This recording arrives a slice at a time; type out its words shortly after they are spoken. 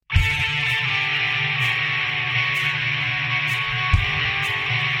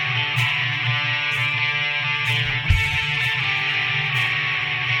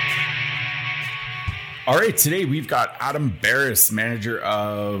All right, today we've got Adam Barris, manager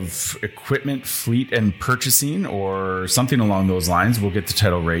of equipment, fleet, and purchasing, or something along those lines. We'll get the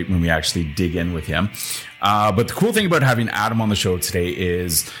title right when we actually dig in with him. But the cool thing about having Adam on the show today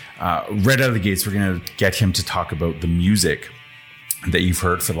is right out of the gates, we're going to get him to talk about the music that you've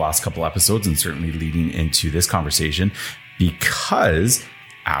heard for the last couple episodes and certainly leading into this conversation, because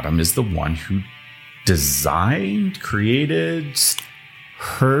Adam is the one who designed, created,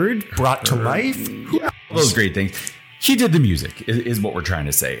 brought to life. Yeah, all those great things. He did the music is what we're trying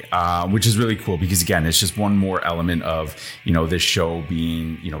to say, which is really cool because, again, it's just one more element of, this show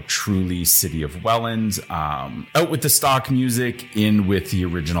being, truly City of Welland, out with the stock music, in with the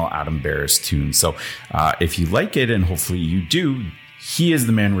original Adam Barris tune. So if you like it, and hopefully you do, he is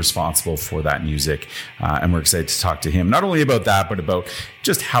the man responsible for that music. And we're excited to talk to him, not only about that, but about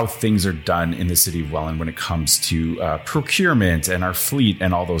just how things are done in the City of Welland when it comes to procurement and our fleet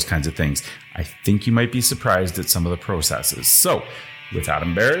and all those kinds of things. I think you might be surprised at some of the processes. So with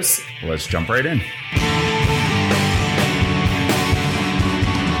Adam Barris, let's jump right in.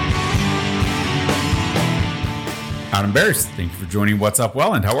 Adam Barris, thank you for joining What's Up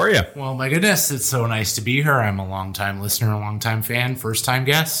Welland. How are you? Well, my goodness, it's so nice to be here. I'm a longtime listener, a longtime fan, first-time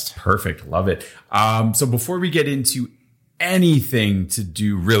guest. Perfect. Love it. So before we get into anything to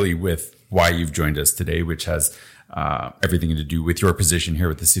do really with why you've joined us today, which has everything to do with your position here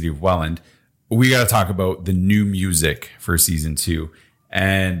with the City of Welland, we got to talk about the new music for season 2.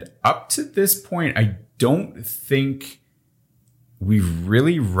 And up to this point, I don't think we've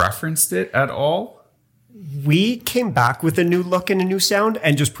really referenced it at all. We came back with a new look and a new sound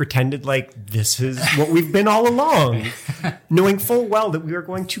and just pretended like this is what we've been all along, knowing full well that we were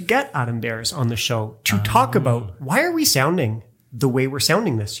going to get Adam Barris on the show to talk about why are we sounding the way we're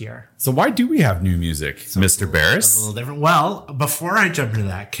sounding this year. So why do we have new music, Mr. Barris? A little different. Well, before I jump into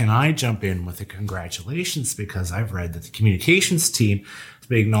that, can I jump in with a congratulations? Because I've read that the communications team has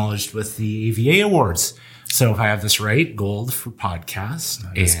been acknowledged with the AVA Awards. So if I have this right, gold for podcast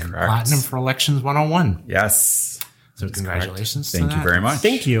and correct. Platinum for Elections 101. Yes. So congratulations. Thank you very much.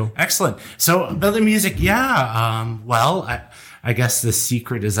 Thank you. Excellent. So about the music, I guess the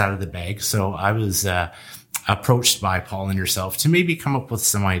secret is out of the bag. So I was approached by Paul and yourself to maybe come up with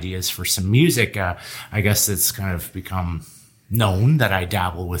some ideas for some music. I guess it's kind of become known that I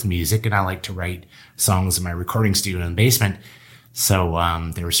dabble with music and I like to write songs in my recording studio in the basement. So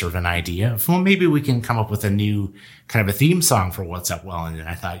there was sort of an idea of, well, maybe we can come up with a new kind of a theme song for What's Up Welland. And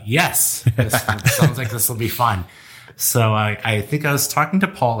I thought, yes, this sounds like this will be fun. So I think I was talking to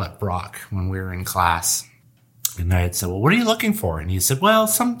Paul at Brock when we were in class. And I had said, well, what are you looking for? And he said, well,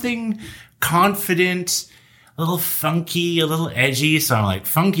 something confident, a little funky, a little edgy. So I'm like,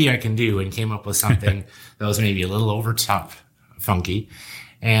 funky I can do, and came up with something that was maybe a little over top funky.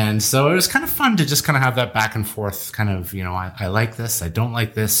 And so it was kind of fun to just kind of have that back and forth kind of, I like this, I don't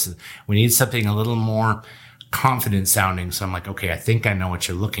like this. We need something a little more confident sounding. So I'm like, okay, I think I know what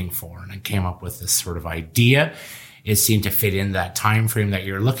you're looking for. And I came up with this sort of idea. It seemed to fit in that time frame that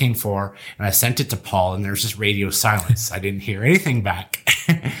you're looking for. And I sent it to Paul, and there's just radio silence. I didn't hear anything back.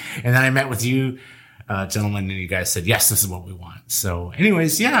 And then I met with you, gentlemen, and you guys said, yes, this is what we want. So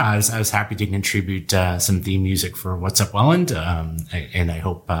anyways, I was happy to contribute some theme music for What's Up Welland. And I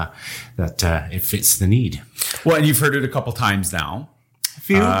hope that it fits the need. Well, and you've heard it a couple times now.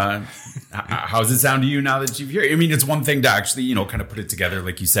 How's it sound to you now that you've heard it? I mean, it's one thing to actually, kind of put it together.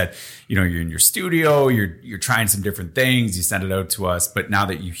 Like you said, you're in your studio, you're trying some different things, you send it out to us. But now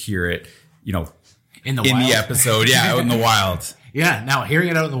that you hear it, in the episode, out in the wild. Yeah, now hearing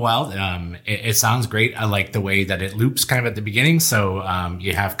it out in the wild, it sounds great. I like the way that it loops kind of at the beginning. So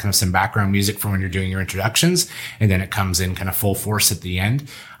you have kind of some background music for when you're doing your introductions, and then it comes in kind of full force at the end.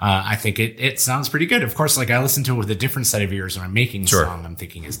 I think it sounds pretty good. Of course, like I listen to it with a different set of ears when I'm making a song. I'm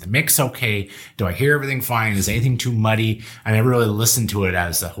thinking, is the mix okay? Do I hear everything fine? Is anything too muddy? I never really listened to it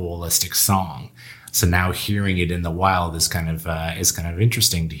as a holistic song. So now hearing it in the wild is kind of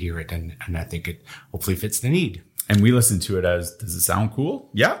interesting to hear it, and I think it hopefully fits the need. And we listened to it as, does it sound cool?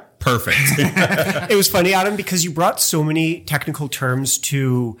 Yeah, perfect. It was funny, Adam, because you brought so many technical terms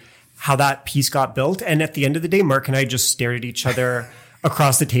to how that piece got built. And at the end of the day, Mark and I just stared at each other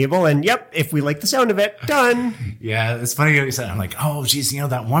across the table. And yep, if we like the sound of it, done. Yeah, it's funny how you said, I'm like, oh, geez,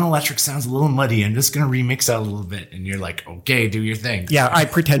 that one electric sounds a little muddy. I'm just going to remix that a little bit. And you're like, okay, do your thing. Yeah, I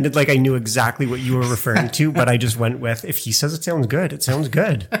pretended like I knew exactly what you were referring to, but I just went with, if he says it sounds good, it sounds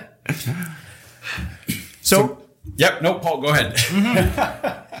good. So yep. No, Paul, go ahead.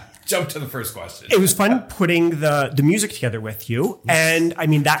 Jump to the first question. It was fun putting the music together with you. Yes. And I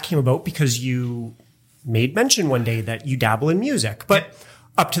mean, that came about because you made mention one day that you dabble in music. But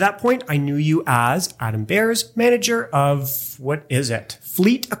Up to that point, I knew you as Adam Bears, manager of, what is it?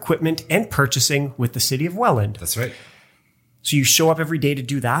 Fleet Equipment and Purchasing with the City of Welland. That's right. So you show up every day to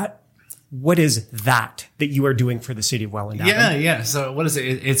do that. What is that you are doing for the City of Welland, Adam? Yeah. So what is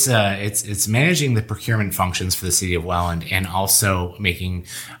it? It's managing the procurement functions for the City of Welland and also making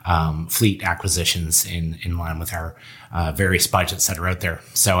fleet acquisitions in line with our various budgets that are out there.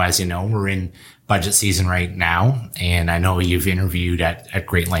 So as you know, we're in budget season right now, and I know you've interviewed at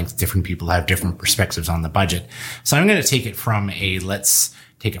great length different people who have different perspectives on the budget. So I'm going to take it from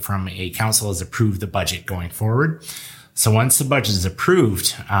a council has approved the budget going forward. So once the budget is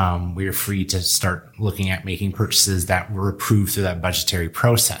approved, we are free to start looking at making purchases that were approved through that budgetary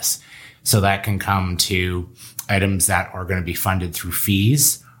process. So that can come to items that are going to be funded through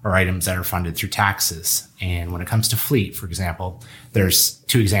fees or items that are funded through taxes. And when it comes to fleet, for example, there's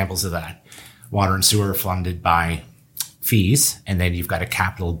two examples of that. Water and sewer are funded by fees, and then you've got a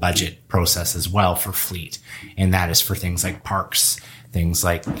capital budget process as well for fleet. And that is for things like parks, things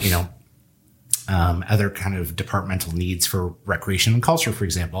like, other kind of departmental needs for recreation and culture, for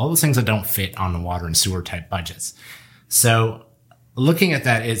example, all those things that don't fit on the water and sewer type budgets. So looking at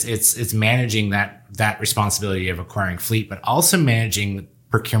that, it's managing that responsibility of acquiring fleet, but also managing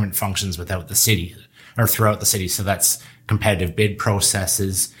procurement functions without the city or throughout the city. So that's competitive bid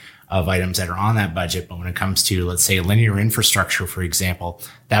processes of items that are on that budget. But when it comes to, let's say, linear infrastructure, for example,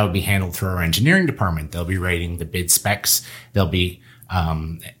 that would be handled through our engineering department. They'll be writing the bid specs. They'll be,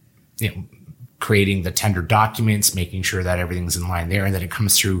 creating the tender documents, making sure that everything's in line there, and that it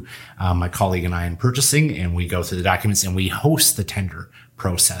comes through my colleague and I in purchasing, and we go through the documents and we host the tender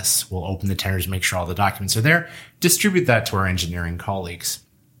process. We'll open the tenders, make sure all the documents are there, distribute that to our engineering colleagues.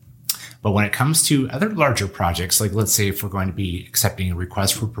 But when it comes to other larger projects, like let's say if we're going to be accepting a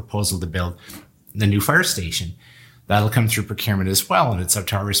request for proposal to build the new fire station, that'll come through procurement as well. And it's up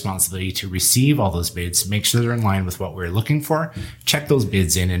to our responsibility to receive all those bids, make sure they're in line with what we're looking for, check those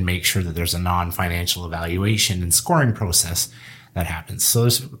bids in, and make sure that there's a non-financial evaluation and scoring process that happens. So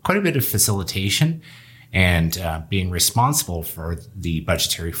there's quite a bit of facilitation and being responsible for the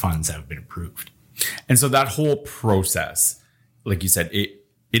budgetary funds that have been approved. And so that whole process, like you said, it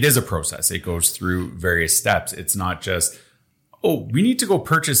is a process. It goes through various steps. It's not just, oh, we need to go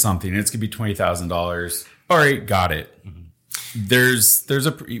purchase something. It's going to be $20,000. All right, got it. Mm-hmm.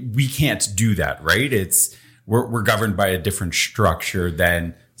 We can't do that, right? We're governed by a different structure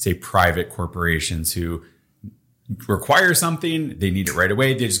than, say, private corporations who require something. They need it right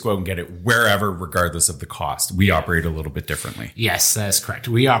away. They just go out and get it wherever, regardless of the cost. We operate a little bit differently. Yes, that's correct.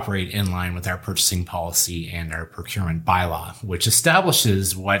 We operate in line with our purchasing policy and our procurement bylaw, which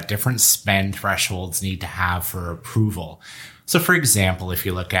establishes what different spend thresholds need to have for approval. So, for example, if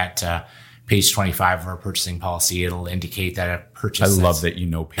you look at page 25 of our purchasing policy, it'll indicate that a purchase. I love that you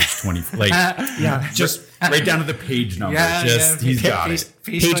know page 20. Like, yeah, just right down to the page number. He's got it.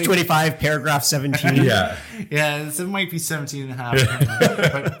 Page 25, paragraph 17. Yeah, so it might be 17 and a half.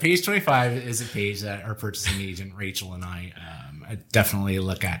 But page 25 is a page that our purchasing agent, Rachel, and I definitely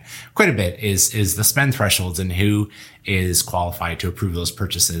look at quite a bit is the spend thresholds and who is qualified to approve those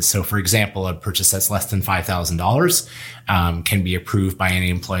purchases. So, for example, a purchase that's less than $5,000 can be approved by any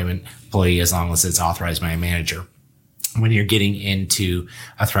employee as long as it's authorized by a manager. When you're getting into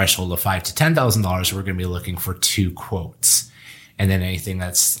a threshold of $5,000 to $10,000, we're going to be looking for 2 quotes. And then anything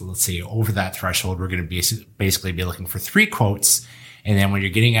that's, let's say, over that threshold, we're going to basically be looking for 3 quotes. And then when you're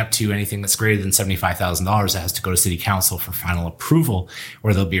getting up to anything that's greater than $75,000, it has to go to City Council for final approval,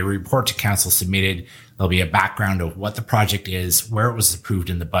 where there'll be a report to Council submitted. There'll be a background of what the project is, where it was approved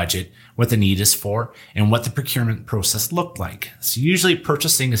in the budget, what the need is for, and what the procurement process looked like. So usually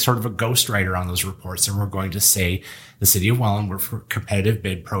purchasing is sort of a ghostwriter on those reports, and we're going to say the City of Welland, we're for competitive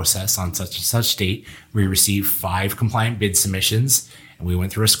bid process on such and such date. We received 5 compliant bid submissions. And we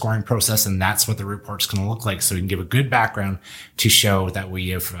went through a scoring process, and that's what the report's going to look like. So we can give a good background to show that we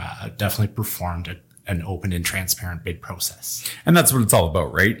have definitely performed an open and transparent bid process. And that's what it's all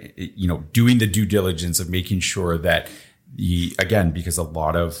about, right? Doing the due diligence of making sure that because a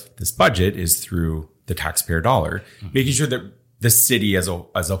lot of this budget is through the taxpayer dollar, making sure that the city as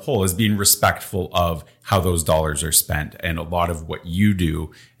a whole is being respectful of how those dollars are spent. And a lot of what you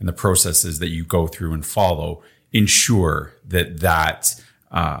do and the processes that you go through and follow ensure that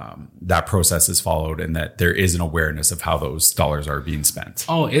process is followed and that there is an awareness of how those dollars are being spent.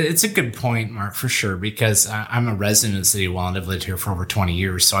 Oh, it's a good point, Mark, for sure, because I'm a resident of the City of Welland. I've lived here for over 20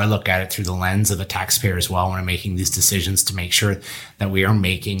 years, so I look at it through the lens of a taxpayer as well when I'm making these decisions to make sure that we are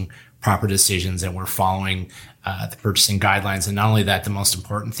making proper decisions and we're following the purchasing guidelines. And not only that, the most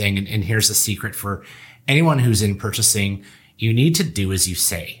important thing, and here's the secret for anyone who's in purchasing, you need to do as you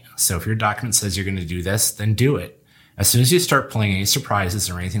say. So if your document says you're going to do this, then do it. As soon as you start pulling any surprises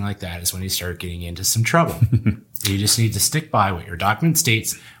or anything like that is when you start getting into some trouble. You just need to stick by what your document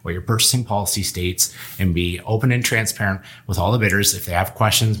states, what your purchasing policy states, and be open and transparent with all the bidders. If they have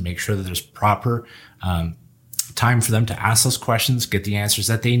questions, make sure that there's proper time for them to ask those questions, get the answers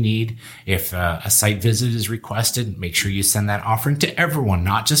that they need. If a site visit is requested, make sure you send that offering to everyone,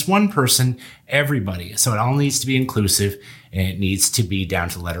 not just one person, everybody. So it all needs to be inclusive, and it needs to be down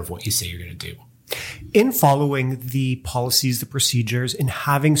to the letter of what you say you're going to do. In following the policies, the procedures, and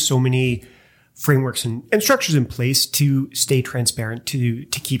having so many frameworks and structures in place to stay transparent, to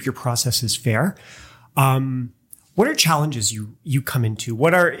keep your processes fair, what are challenges you come into?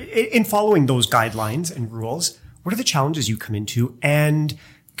 What are, in following those guidelines and rules, what are the challenges you come into? And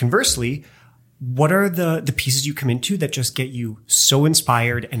conversely, what are the pieces you come into that just get you so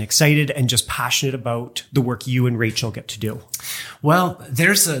inspired and excited and just passionate about the work you and Rachel get to do? Well,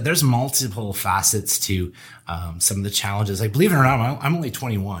 there's multiple facets to some of the challenges. Like, believe it or not, I'm only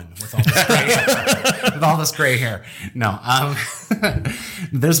 21 with all this gray, with all this gray hair. No,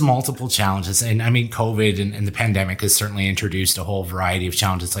 there's multiple challenges. And I mean, COVID and the pandemic has certainly introduced a whole variety of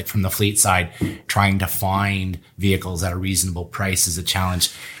challenges. Like from the fleet side, trying to find vehicles at a reasonable price is a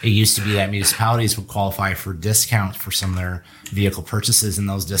challenge. It used to be that municipalities would qualify for discounts for some of their vehicle purchases, and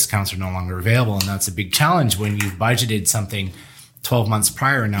those discounts are no longer available. And that's a big challenge when you've budgeted something 12 months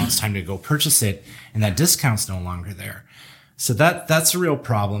prior and now it's time to go purchase it and that discount's no longer there. So that's a real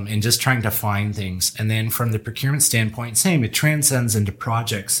problem in just trying to find things. And then from the procurement standpoint, same, it transcends into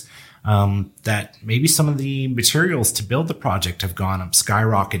projects that maybe some of the materials to build the project have gone up,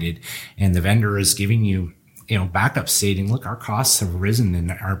 skyrocketed, and the vendor is giving you, backup stating, look, our costs have risen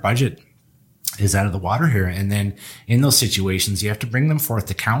and our budget is out of the water here. And then in those situations, you have to bring them forth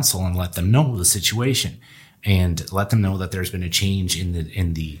to council and let them know the situation and let them know that there's been a change in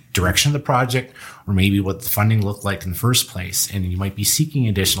the direction of the project, or maybe what the funding looked like in the first place. And you might be seeking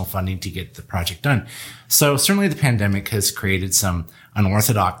additional funding to get the project done. So certainly the pandemic has created some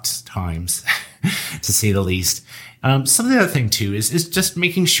unorthodox times, to say the least. Some of the other thing too is just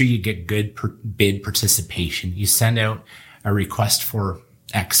making sure you get good bid participation. You send out a request for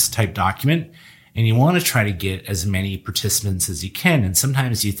X type document, and you want to try to get as many participants as you can. And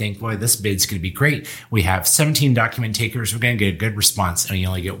sometimes you think, boy, this bid's going to be great. We have 17 document takers. We're going to get a good response, and you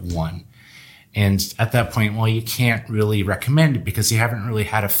only get one. And at that point, well, you can't really recommend it because you haven't really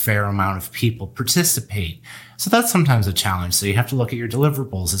had a fair amount of people participate. So that's sometimes a challenge. So you have to look at your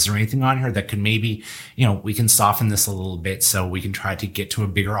deliverables. Is there anything on here that could maybe, we can soften this a little bit so we can try to get to a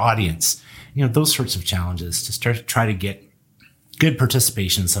bigger audience? Those sorts of challenges to try to get good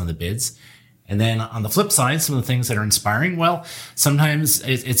participation in some of the bids. And then on the flip side, some of the things that are inspiring, well, sometimes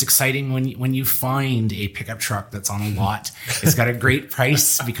it's exciting when you find a pickup truck that's on a lot. It's got a great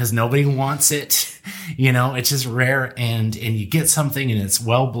price because nobody wants it. It's just rare, and you get something and it's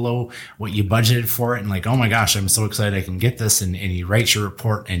well below what you budgeted for it. And like, oh my gosh, I'm so excited I can get this. And you write your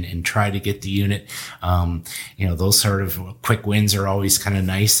report and try to get the unit. Those sort of quick wins are always kind of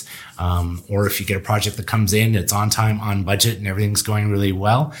nice. Or if you get a project that comes in, it's on time, on budget, and everything's going really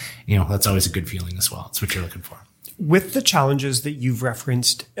well, that's always a good feeling as well. It's what you're looking for. With the challenges that you've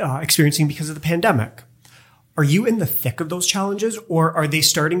referenced experiencing because of the pandemic, are you in the thick of those challenges, or are they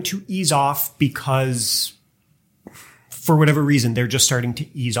starting to ease off because for whatever reason they're just starting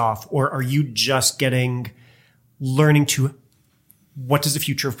to ease off? Or are you just learning to what does the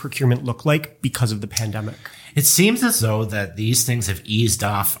future of procurement look like because of the pandemic? It seems as though that these things have eased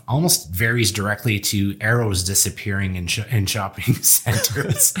off, almost varies directly to arrows disappearing in shopping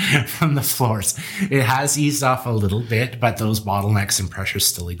centers from the floors. It has eased off a little bit, but those bottlenecks and pressures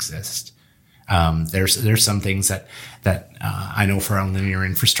still exist. There's some things that I know for our linear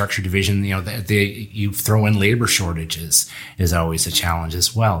infrastructure division, you throw in labor shortages is always a challenge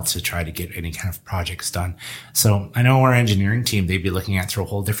as well to try to get any kind of projects done. So I know our engineering team, they'd be looking at through a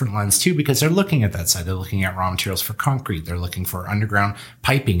whole different lens too, because they're looking at that side. They're looking at raw materials for concrete. They're looking for underground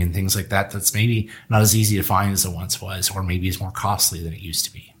piping and things like that. That's maybe not as easy to find as it once was, or maybe is more costly than it used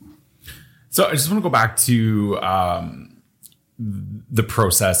to be. So I just want to go back to, the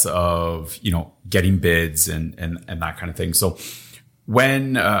process of, getting bids and that kind of thing. So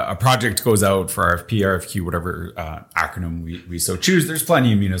when a project goes out for RFP, RFQ, whatever acronym we so choose, there's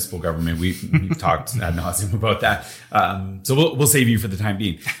plenty of municipal government. We've talked ad nauseum about that. So we'll save you for the time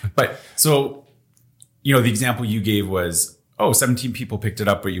being. But so, the example you gave was, 17 people picked it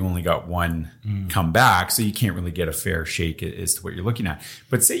up, but you only got one come back. So you can't really get a fair shake as to what you're looking at.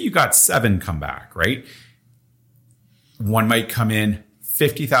 But say you got 7 come back, right? One might come in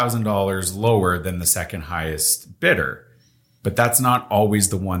 $50,000 lower than the second highest bidder. but that's not always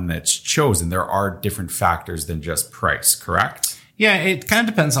the one that's chosen. There are different factors than just price, correct? Yeah, it kind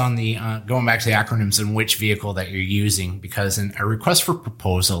of depends on the, going back to the acronyms and which vehicle that you're using, because a request for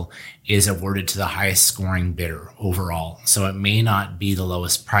proposal is awarded to the highest scoring bidder overall. So it may not be the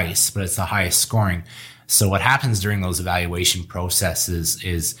lowest price, but it's the highest scoring. So what happens during those evaluation processes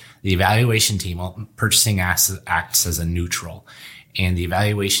is the evaluation team, purchasing acts as a neutral, and the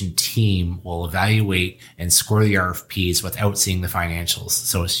evaluation team will evaluate and score the RFPs without seeing the financials.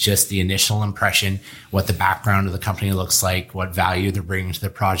 So it's just the initial impression, what the background of the company looks like, what value they're bringing to the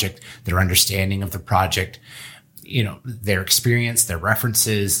project, their understanding of the project, their experience, their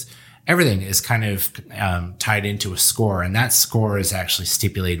references. Everything is kind of tied into a score, and that score is actually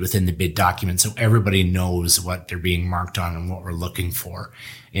stipulated within the bid document, so everybody knows what they're being marked on and what we're looking for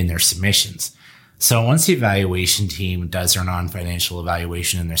in their submissions. So once the evaluation team does their non-financial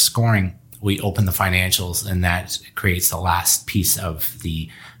evaluation and their scoring, we open the financials, and that creates the last piece of the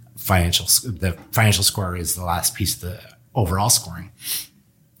financials. The financial score is the last piece of the overall scoring.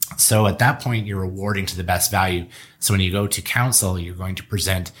 So at that point, you're awarding to the best value. So when you go to council, you're going to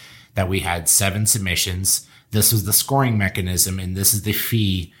present that we had 7 submissions. This was the scoring mechanism, and this is the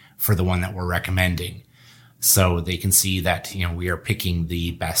fee for the one that we're recommending. So they can see that, we are picking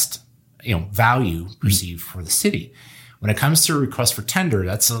the best, value perceived for the city. When it comes to a request for tender,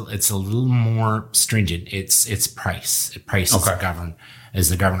 it's a little more stringent. It's price. Price is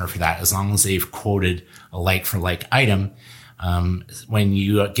the governor for that. As long as they've quoted a like for like item. When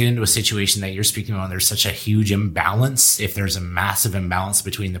you get into a situation that you're speaking about, there's such a huge imbalance. If there's a massive imbalance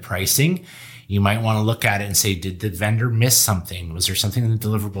between the pricing, you might want to look at it and say, did the vendor miss something? Was there something in the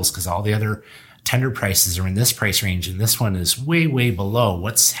deliverables? Because all the other tender prices are in this price range, and this one is way, way below.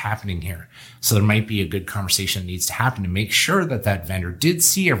 What's happening here? So there might be a good conversation that needs to happen to make sure that that vendor did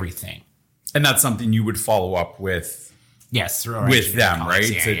see everything. And that's something you would follow up with. Yes, with them,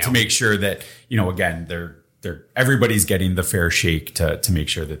 right? To make sure that, again, they're everybody's getting the fair shake to make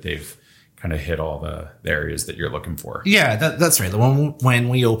sure that they've kind of hit all the areas that you're looking for. Yeah, that's right. When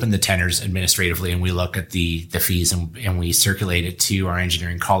we open the tenders administratively and we look at the fees and we circulate it to our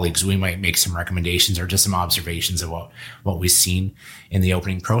engineering colleagues, we might make some recommendations or just some observations of what we've seen in the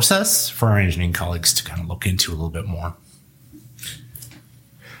opening process for our engineering colleagues to kind of look into a little bit more.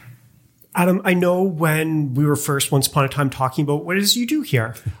 Adam, I know when we were first once upon a time talking about what it is you do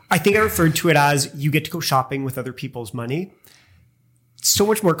here, I think I referred to it as you get to go shopping with other people's money. It's so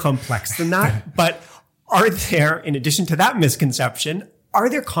much more complex than that. But are there, in addition to that misconception, are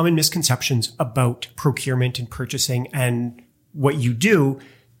there common misconceptions about procurement and purchasing and what you do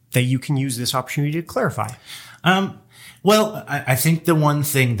that you can use this opportunity to clarify? Well, I think the one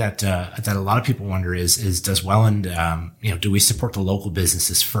thing that a lot of people wonder is does Welland, do we support the local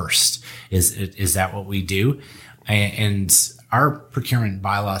businesses first? Is that what we do? And our procurement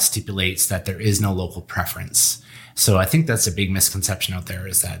bylaw stipulates that there is no local preference. So I think that's a big misconception out there,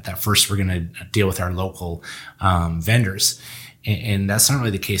 is that first we're going to deal with our local vendors. And that's not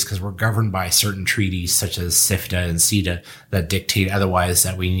really the case, because we're governed by certain treaties such as SIFTA and CETA that dictate otherwise,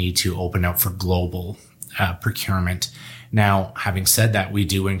 that we need to open up for global procurement. Now, having said that, we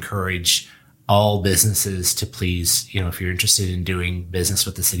do encourage all businesses to please, if you're interested in doing business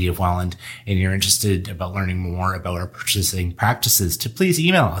with the city of Welland and you're interested about learning more about our purchasing practices, to please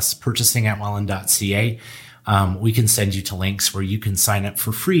email us, purchasing@welland.ca. We can send you to links where you can sign up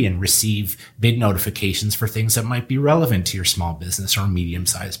for free and receive bid notifications for things that might be relevant to your small business or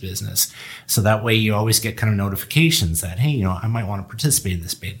medium-sized business. So that way you always get kind of notifications that, hey, I might want to participate in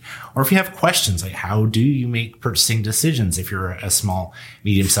this bid. Or if you have questions like how do you make purchasing decisions if you're a small,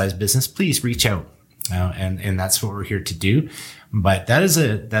 medium-sized business, please reach out. And that's what we're here to do. But that is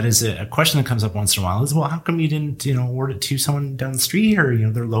a question that comes up once in a while is, well, how come you didn't, award it to someone down the street, or,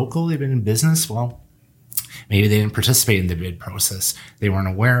 they're local, they've been in business? Well, maybe they didn't participate in the bid process. They weren't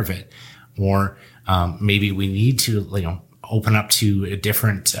aware of it. Or maybe we need to, open up to a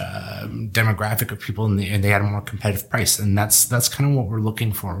different demographic of people, and they had a more competitive price. And that's kind of what we're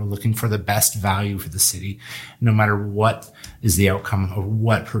looking for. We're looking for the best value for the city, no matter what is the outcome of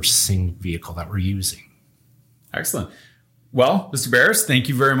what purchasing vehicle that we're using. Excellent. Well, Mr. Barris, thank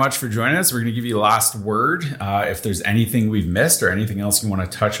you very much for joining us. We're going to give you the last word. If there's anything we've missed or anything else you want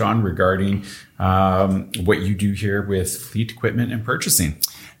to touch on regarding what you do here with fleet equipment and purchasing.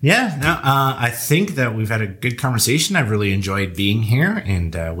 Yeah, no, I think that we've had a good conversation. I've really enjoyed being here,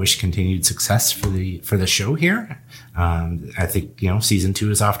 and wish continued success for the show here. I think, season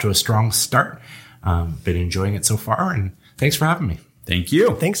 2 is off to a strong start. Been enjoying it so far, and thanks for having me. Thank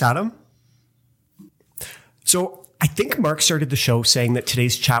you. Thanks, Adam. So I think Mark started the show saying that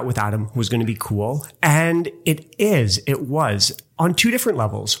today's chat with Adam was going to be cool. And it was on two different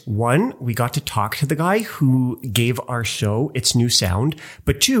levels. One, we got to talk to the guy who gave our show its new sound.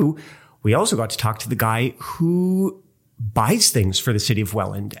 But two, we also got to talk to the guy who buys things for the city of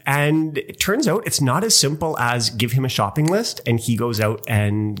Welland. And it turns out it's not as simple as give him a shopping list and he goes out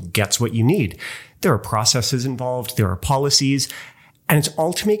and gets what you need. There are processes involved. There are policies. And it's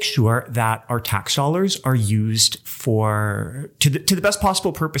all to make sure that our tax dollars are used to the best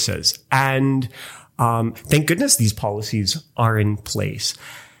possible purposes. And thank goodness these policies are in place.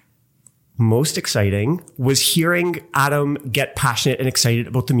 Most exciting was hearing Adam get passionate and excited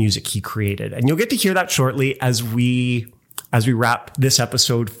about the music he created. And you'll get to hear that shortly as we wrap this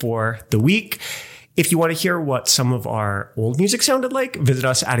episode for the week. If you want to hear what some of our old music sounded like, visit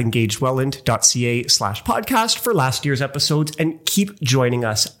us at engagedwelland.ca/podcast for last year's episodes and keep joining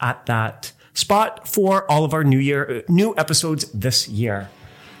us at that spot for all of our new episodes this year.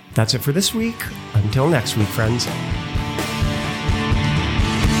 That's it for this week. Until next week, friends.